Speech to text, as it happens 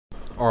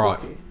Alright.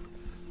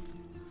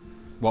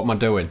 What am I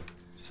doing?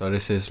 So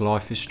this is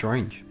Life is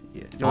Strange.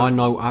 Yeah, I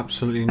know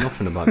absolutely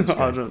nothing about this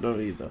game. I don't know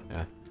either.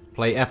 Yeah.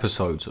 Play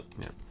episodes.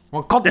 Yeah.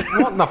 Well, God,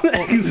 what the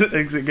fuck?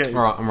 Exit game.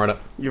 Alright, I'm ready.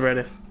 You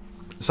ready?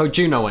 So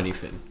do you know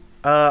anything?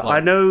 I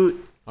know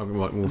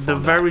We'll the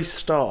very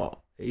start,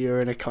 you're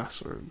in a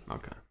classroom.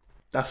 Okay.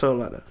 That's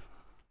all I know.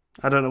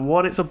 I don't know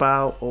what it's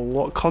about or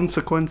what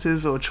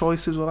consequences or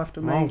choices we'll have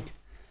to make.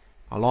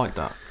 I like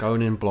that.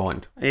 Going in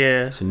blind.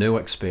 Yeah. It's a new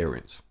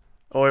experience.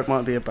 Or it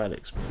might be a bad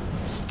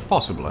experience.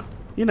 Possibly.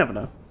 You never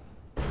know.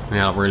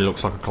 Yeah, it really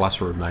looks like a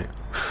classroom, mate.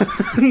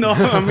 No,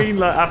 I mean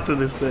like after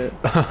this bit.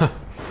 I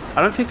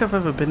don't think I've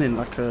ever been in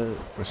like a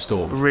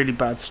storm. really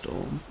bad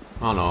storm.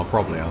 I know,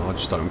 probably. I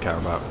just don't care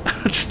about it.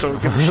 I just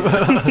don't give a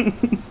shit.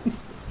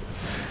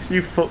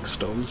 You fuck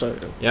storms,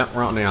 don't you? Yeah,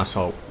 right on the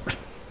asshole.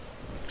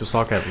 Just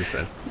like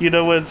everything. You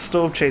know when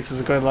storm chasers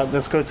are going like,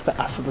 let's go to the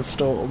ass of the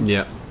storm.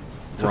 Yeah.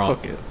 To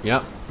fuck it.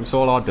 Yeah, that's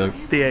all I do.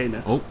 The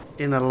anus. Oh.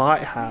 In a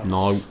lighthouse.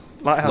 No.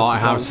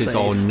 Lighthouses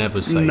are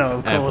never safe. No,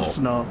 of course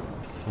not.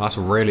 That's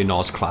a really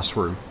nice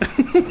classroom.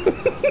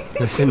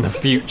 It's in the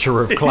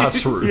future of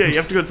classrooms. Yeah, you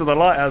have to go to the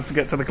lighthouse to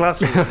get to the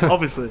classroom,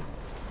 obviously.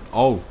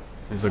 Oh,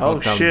 there's a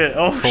goddamn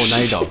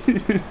tornado.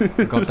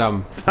 A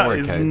goddamn hurricane. That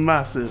is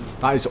massive.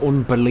 That is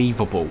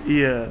unbelievable.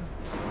 Yeah.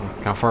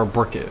 Can I throw a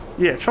brick at it?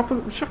 Yeah, chop a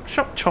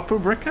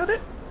brick at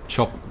it?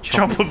 Chop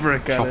a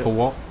brick at it. Chop a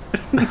what?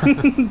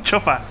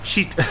 Chopper.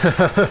 Sheet.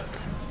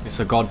 It's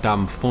a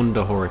goddamn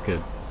thunder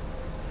hurricane.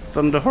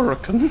 Thunder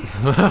hurricane?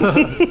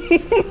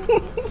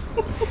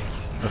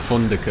 A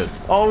thundercud.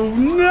 Oh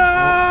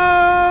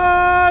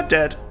no!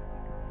 Dead.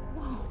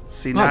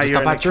 See, now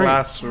you're in a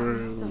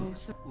classroom.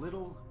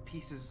 Little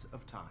pieces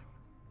of time.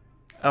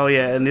 Oh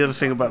yeah, and the other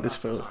thing about this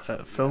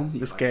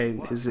this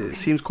game, is it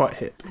seems quite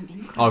hip.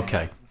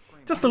 Okay.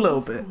 Just a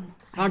little bit.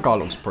 That guy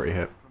looks pretty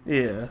hip.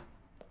 Yeah.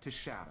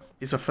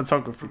 He's a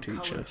photography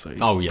teacher, so he's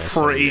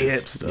pretty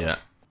hipster. Yeah.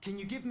 Can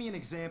you give me an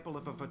example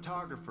of a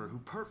photographer who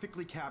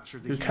perfectly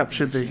captured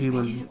the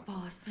human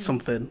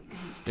something?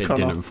 It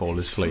didn't fall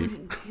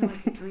asleep.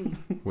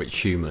 Which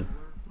human?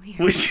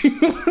 Which take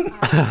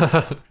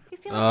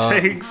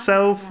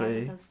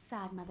selfie.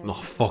 Oh,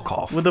 fuck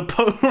off. With a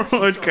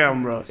Polaroid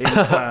camera in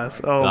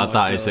class. Oh,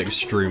 that is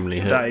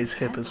extremely hip. That is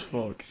hip as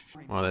fuck.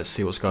 Well, let's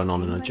see what's going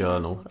on in a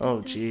journal.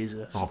 Oh,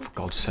 Jesus. Oh, for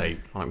God's sake.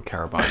 I don't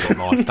care about your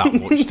life that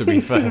much, to be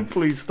fair.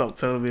 Please stop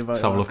telling me about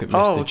it. Let's have a look at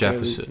Mr.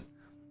 Jefferson.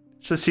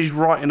 So she's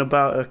writing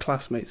about her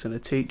classmates and a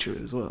teacher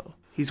as well.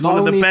 He's one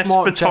of the best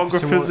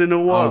photographers in the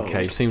world.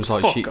 Okay, seems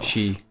like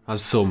she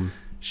has some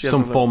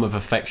form of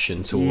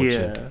affection towards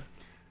him.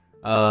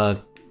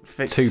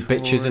 Two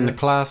bitches in the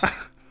class.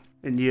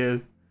 And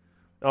you.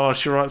 Oh,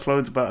 she writes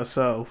loads about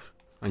herself.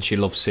 And she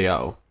loves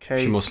Seattle.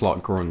 She must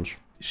like grunge.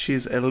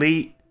 She's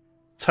elite.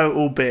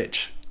 Total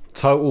bitch.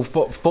 Total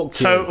fuck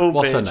Total you.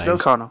 What's bitch. her name?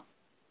 That's Connor.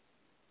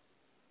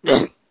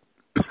 That's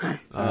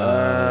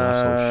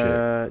all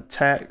shit.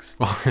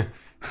 Text.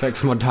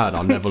 Text my dad,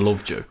 I never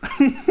loved you.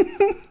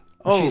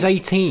 Oh. She's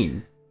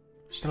 18.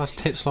 She still has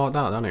tits like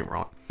that, that ain't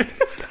right.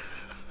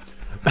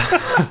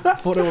 I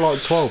thought they were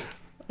like 12.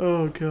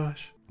 Oh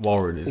gosh.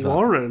 Warren is that?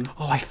 Warren?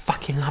 Oh, I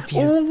fucking love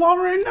you. Oh,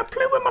 Warren, I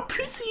play with my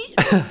pussy.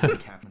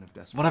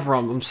 Whatever,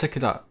 I'm sick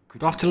of that.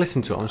 Do I have to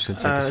listen to it? I'm just gonna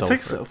take a selfie.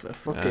 Take a selfie,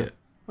 fuck it.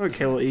 I don't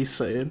care what he's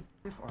saying.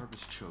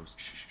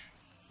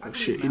 Oh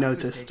shit, you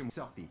noticed.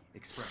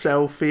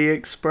 Selfie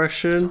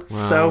expression. Wow.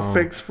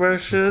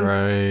 Self-expression.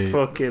 Great.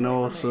 Fucking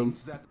awesome.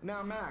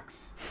 Now,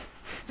 Max,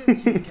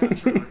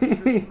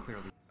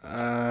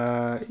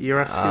 you're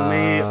asking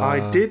me,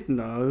 I did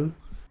know.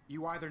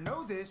 You either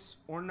know this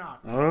or not.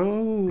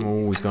 Oh.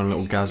 Oh, he's got a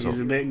little gaz up.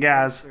 He's a bit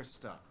gaz.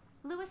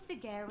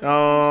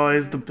 Oh,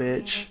 here's the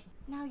bitch.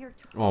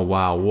 Oh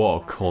wow,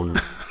 what a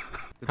cunt.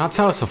 Can I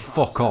tell us to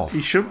fuck off?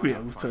 You should be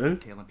able to.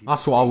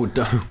 That's what I would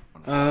do.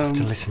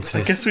 To listen to this.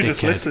 I guess we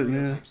just listen,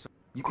 yeah.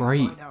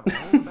 Great.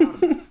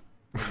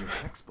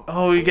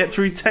 Oh, you get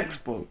to read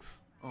textbooks.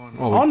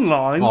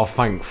 Online? Oh,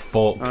 thank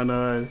fuck. I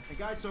know.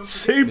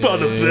 Saved by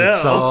the bell.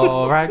 It's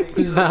alright,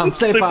 cause I'm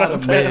saved by the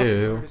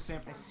bell.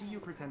 I see you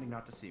pretending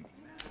not to see me.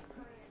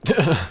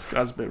 This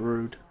guy's a bit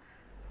rude.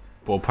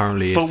 But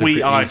apparently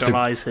we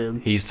idolise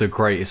him. He's the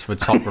greatest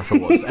photographer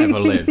what's ever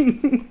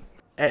lived.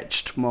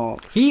 Etched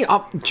marks. Do you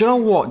know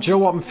what? Do you know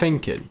what I'm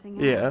thinking?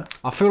 Yeah.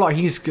 I feel like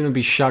he's going to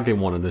be shagging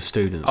one of the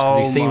students.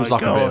 Because he seems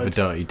like a bit of a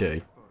dirty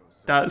D.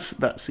 That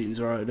seems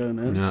right, don't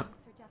it? Yeah.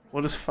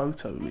 What does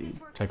photo mean?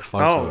 Take a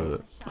photo of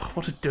it. Oh,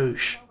 what a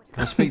douche.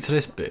 Can I speak to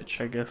this bitch?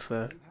 I guess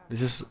so.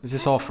 Is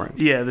this our friend?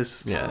 Yeah,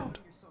 this is friend.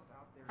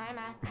 Hi,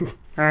 Max.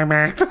 Hi,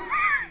 Max.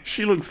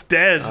 She looks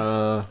dead.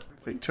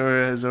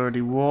 Victoria has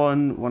already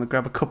won. Want to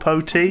grab a cup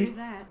of tea?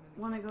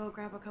 Want to go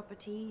grab a cup of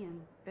tea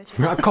and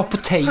bitch? A cup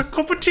of tea. A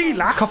cup of tea,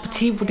 lass. A cup of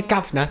tea with the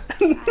governor. I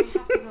have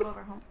to go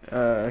over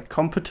home.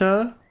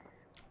 Computer?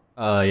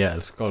 Yeah,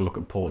 let's go look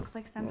at porn.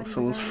 Like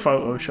someone's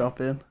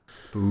photoshopping.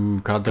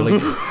 Boo, can't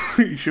delete it.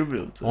 You should be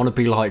able to. I want to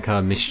be like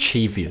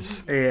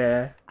mischievous.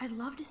 Yeah. I'd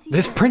love to see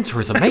this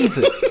printer is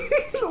amazing.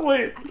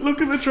 Wait,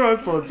 look at the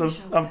tripods.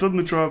 I've done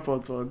the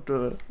tripods one.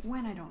 Do it.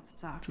 When I don't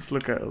suck. Just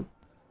look at them.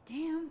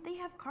 Damn, they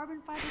have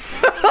carbon fiber.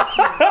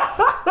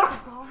 The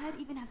ball head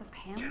even has a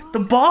pan lock. The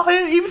ball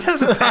head even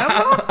has a pan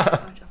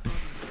lock?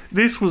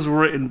 This was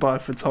written by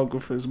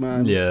photographers,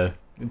 man. Yeah,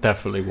 it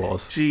definitely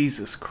was.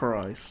 Jesus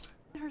Christ.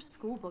 Her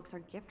school books are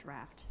gift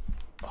wrapped.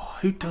 Oh,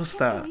 who does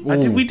that?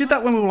 We did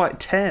that when we were like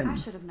 10. I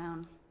should have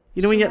known.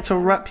 You know when you had to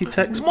wrap your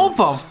textbooks?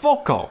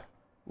 Motherfucker!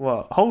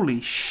 What? Holy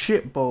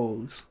shit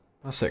balls.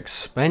 That's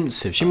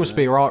expensive. She must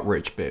be a right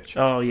rich bitch.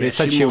 Oh, yeah. But it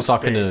said she was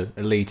must like be. an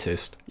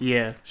elitist.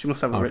 Yeah, she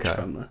must have a rich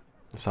family.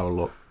 Let's have a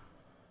look.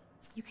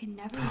 You can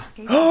never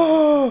escape.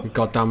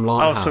 Goddamn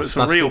lighthouse. Oh,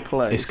 so it's a real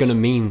place. It's gonna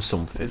mean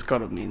something. It's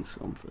gotta mean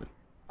something.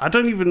 I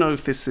don't even know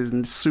if this is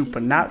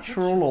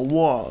supernatural or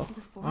what.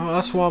 Oh,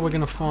 that's why we're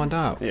gonna find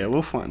out. Yeah,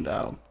 we'll find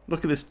out.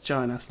 Look at this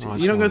giant ass Oh,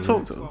 dude. You're not gonna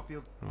talk to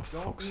him? Oh,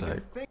 fuck's sake.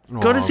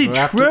 Gotta see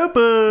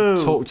trouble!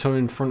 Talk to her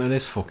in front of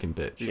this fucking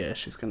bitch. Yeah,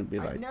 she's gonna be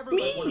like, Never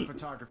let one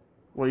photographer.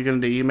 what are you gonna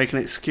do? You make an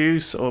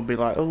excuse or be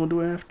like, oh,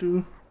 do I have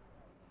to?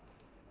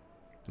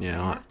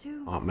 Yeah,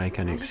 I don't make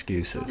any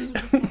excuses.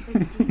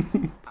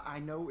 I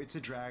know it's a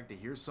drag to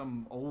hear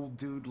some old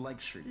dude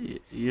lecture you.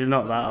 You're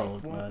not that Life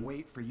old, won't man.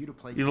 wait for you to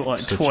play You look like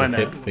Such 20. a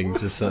hip thing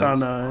to say. I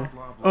know.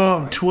 Oh,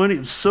 I'm 20.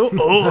 I'm so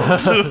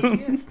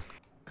old.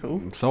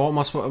 Cool. So am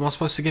I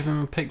supposed to give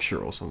him a picture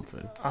or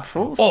something? I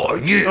thought so. Oh,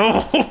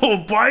 yeah! Oh,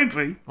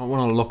 baby! I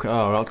want to look at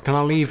her. Can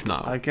I leave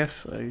now? I guess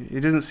so.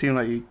 It doesn't seem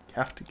like you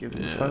have to give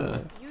him a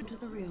photo. You to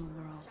the real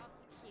world.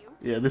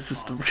 Yeah, this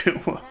is the real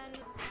one.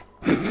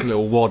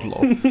 Little waddler.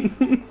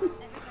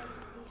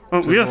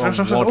 Oh, yes,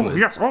 everyone oh, waddling?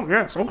 yes, oh,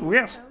 yes, oh,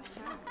 yes.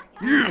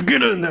 Yeah,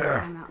 get in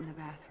there! I'm out in the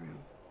bathroom.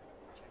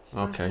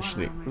 Okay,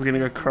 sneak. We're gonna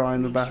go cry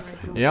in the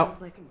bathroom.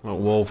 Yep. Little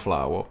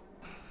wallflower.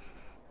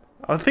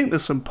 I think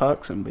there's some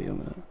perks in being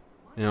there.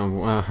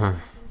 Yeah,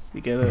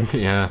 You get it?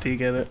 yeah. Do you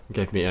get it?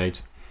 Gave me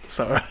 8.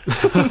 Sorry.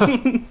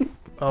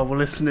 Oh, we're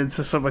listening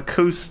to some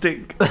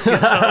acoustic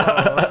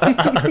guitar.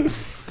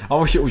 I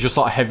wish it was just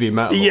like heavy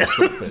metal Yeah. or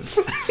something.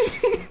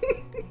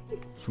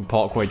 Some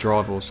Parkway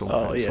Drive or something.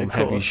 Oh, yeah, some of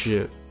heavy course.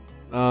 shit.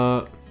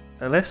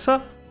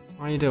 Alyssa?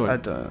 How you doing? I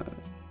don't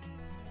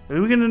know.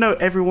 Are we gonna know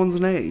everyone's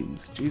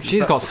names? Jesus, She's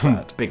got that's some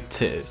sad. big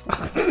tits.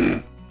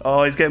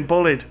 Oh, he's getting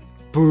bullied.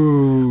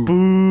 Boo.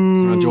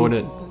 Boo. Can I join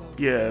in?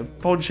 Yeah,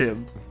 punch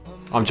him.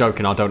 I'm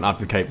joking, I don't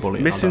advocate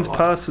bullying. Missing I don't like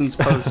persons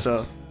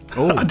poster.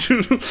 Oh. I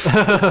do.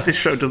 This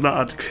show does not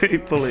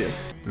advocate bullying.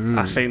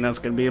 I think that's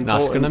going to be important.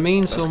 That's gonna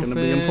mean That's something. going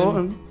to be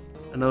important.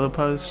 Another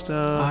poster.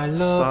 I love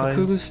sign.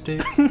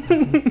 acoustic.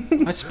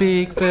 I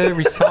speak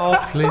very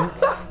softly.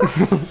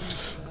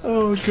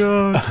 Oh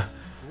god.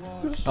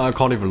 I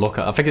can't even look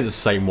at it. I think it's the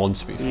same one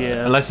to be fair.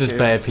 Yeah, Unless there's it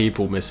bare is.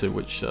 people missing,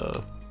 which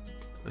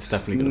it's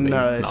definitely going to be.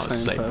 No, it's the the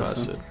same same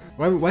person.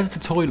 Where's the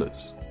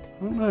toilets?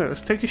 I don't know.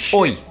 Let's take a shit.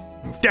 Oi!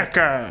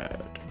 Deckard.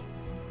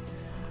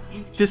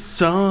 This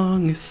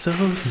song is so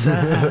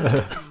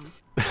sad.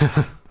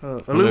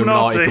 Illuminati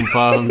Illuminati.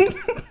 confirmed.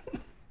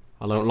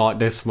 I don't like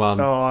this one.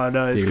 Oh, I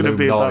know. It's The going to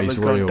be about the Illuminati's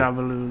real. goddamn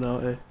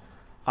Illuminati.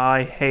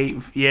 I hate.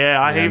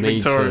 Yeah, I hate me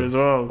Victoria too. as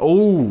well.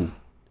 Oh!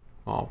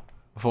 Oh.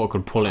 I thought I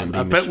could pull it and be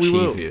I bet we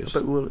will. I mischievous.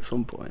 bet we will at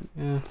some point.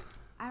 Yeah.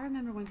 I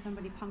remember when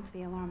somebody punked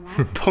the alarm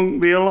last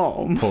Punk the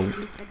alarm. Punk.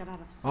 time. I got out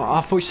of sight.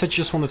 I thought you said you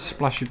just wanted to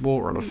splash your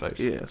water on her face.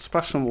 Yeah,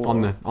 splash some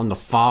water. On the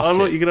faucet. Oh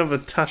look, you can have a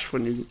tash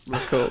when you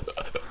look up.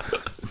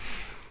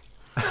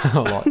 I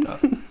like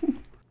that.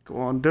 Go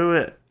on, do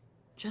it.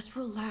 Just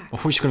relax. I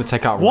thought she was going to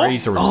take out a What?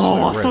 razor and Oh,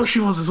 slit her I thought wrist. she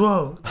was as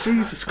well.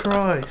 Jesus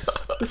Christ.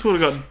 This would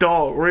have got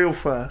dark real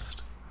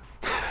fast.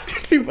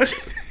 Can you imagine?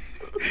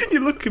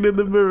 You're looking in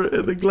the mirror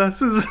at the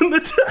glasses and the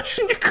tash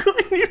and you're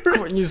cutting your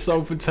Cutting wrist.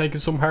 yourself and taking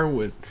some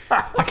heroin.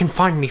 I can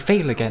finally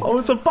feel again. Oh,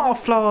 it's a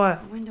butterfly.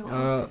 The window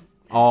opens.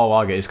 Oh,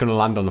 I get it. It's going to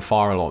land on the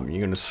fire alarm.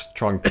 You're going to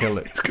try and kill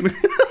it. It's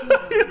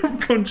gonna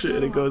punch it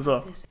and it goes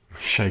off.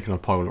 Shaking a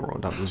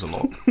Polaroid, that was a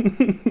lot.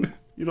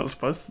 You're not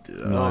supposed to do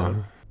that. No. are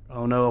you?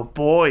 Oh no, a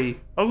boy.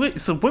 Oh wait,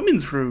 it's a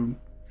women's room.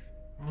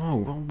 Oh,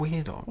 what a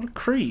weirdo. What a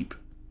creep.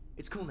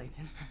 It's cool,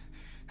 Nathan.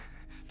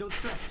 Don't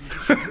stress.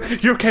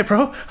 You're okay,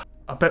 bro?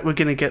 I bet we're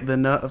gonna get the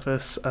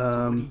nervous.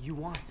 You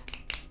want?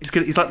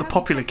 He's like the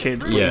popular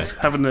kid. When Yeah. He's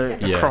having a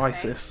Yeah.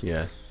 crisis.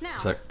 Yeah.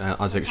 It's like,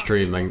 has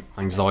extreme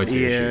anxiety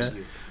Yeah. issues.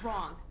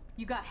 Wrong.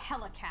 You got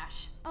hella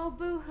cash. Oh,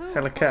 boo-hoo.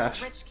 Hella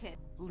cash. Rich kid.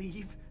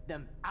 Leave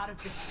them out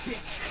of this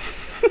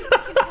bitch. You can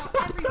tell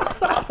everybody.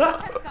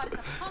 Prescott is a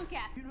punk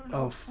ass.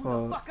 Oh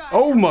fuck.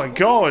 Oh my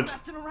god.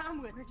 Messing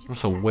around with.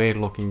 That's a weird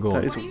looking gun.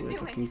 That is a What are you weird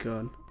doing? looking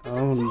gun.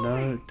 Oh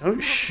no. Don't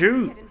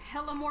shoot. Get in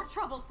hella more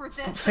trouble for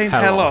Stop this. saying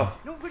Hella. hella.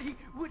 Nobody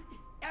would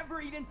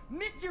ever even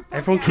miss your.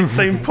 Everyone keeps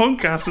saying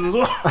punk ass as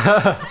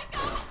well.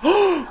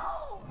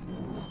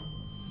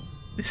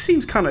 This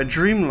seems kind of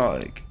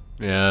dreamlike.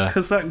 Yeah.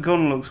 Because that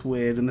gun looks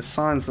weird and the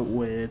signs look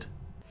weird.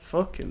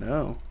 Fucking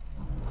hell.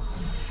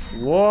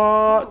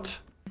 What?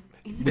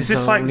 Is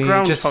this like Only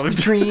Groundhog just a Day?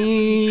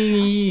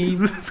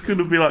 dream. It's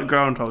gonna be like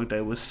Groundhog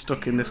Day. We're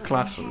stuck in this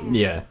classroom.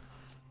 Yeah.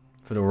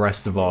 For the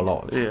rest of our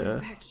lives. Yeah.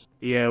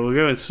 Yeah, we're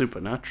going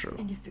supernatural.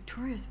 And if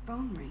Victoria's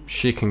phone rings,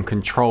 She can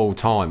control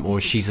time, or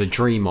she's a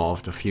dreamer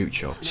of the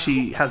future.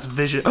 She has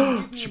vision.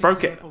 She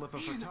broke it.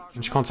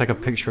 And she can't take a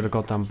picture of the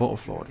goddamn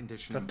butterfly.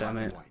 God damn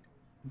it.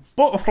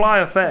 Butterfly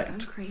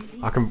effect.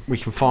 crazy. We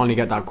can finally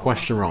get that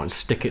question right and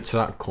stick it to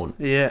that cunt.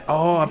 Yeah.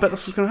 Oh, I bet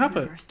that's what's gonna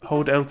happen.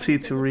 Hold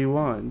LT to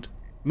rewind.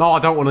 No, I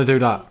don't want to do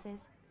that.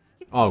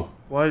 Oh.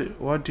 Why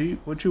do you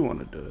want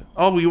to do it?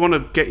 Oh, you want to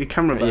get your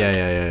camera back?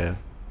 Yeah.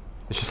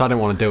 It's just I didn't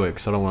want to do it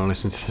because I don't want to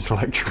listen to this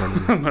lecture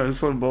anymore. No, it's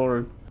so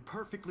boring.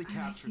 Perfectly I'm a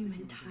captured the human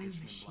human time condition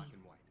in machine. black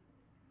and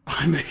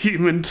white. I'm a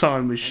human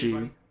time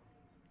machine.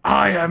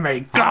 I am a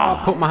I'll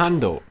god. put my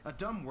hand up. A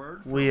dumb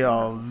word. We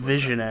are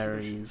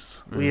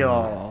visionaries. We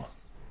are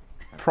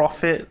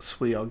prophets.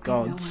 We are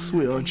gods.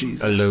 We are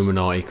Jesus.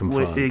 Illuminati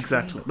confirmed.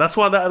 Exactly. That's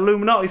why that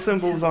Illuminati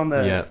symbol's on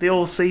there. Yeah. The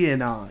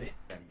all-seeing eye.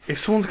 If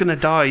someone's gonna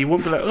die, you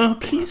won't be like, oh,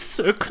 please,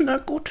 sir, can I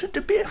go to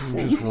the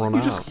bathroom? Just run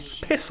out.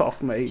 Just piss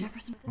off, mate.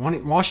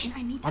 Why she,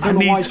 I don't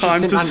know why need she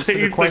time just to didn't answer the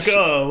save the question.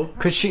 girl.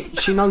 Because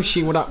she knows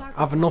she would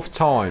have enough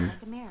time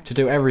to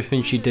do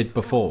everything she did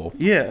before.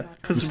 Yeah,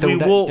 because still we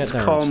get walked there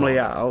in calmly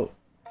time. out,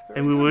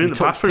 and we were in the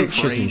took bathroom for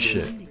pictures and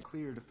ages. shit.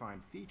 Clear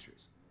defined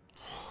features.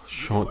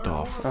 Shut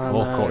the fuck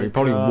no, up. You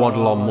probably God.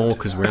 waddle on more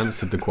because we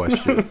answered the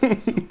question. Way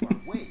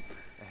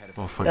ahead of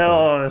Oh, thank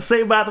God. Oh,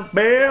 say about the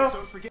bell.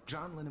 Don't forget,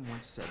 John Lennon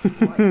once said, "Life is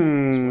what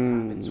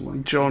happens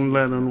when John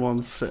Lennon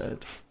once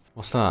said.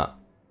 What's that?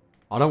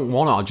 I don't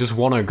want it. I just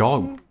want to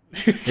go.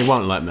 It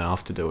won't let me. I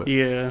have to do it.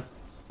 Yeah.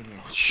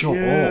 Shut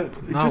Yeah.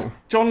 up. No. Just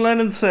John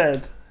Lennon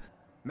said.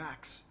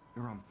 Max,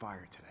 you're on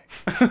fire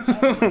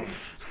today."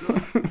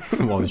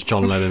 Well, is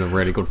John Lennon a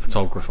really good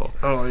photographer?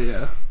 Oh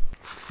yeah.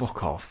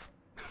 Fuck off.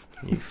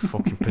 You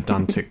fucking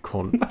pedantic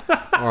cunt.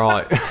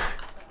 Alright.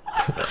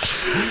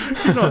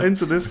 You're not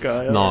into this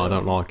guy. No, I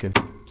don't like him.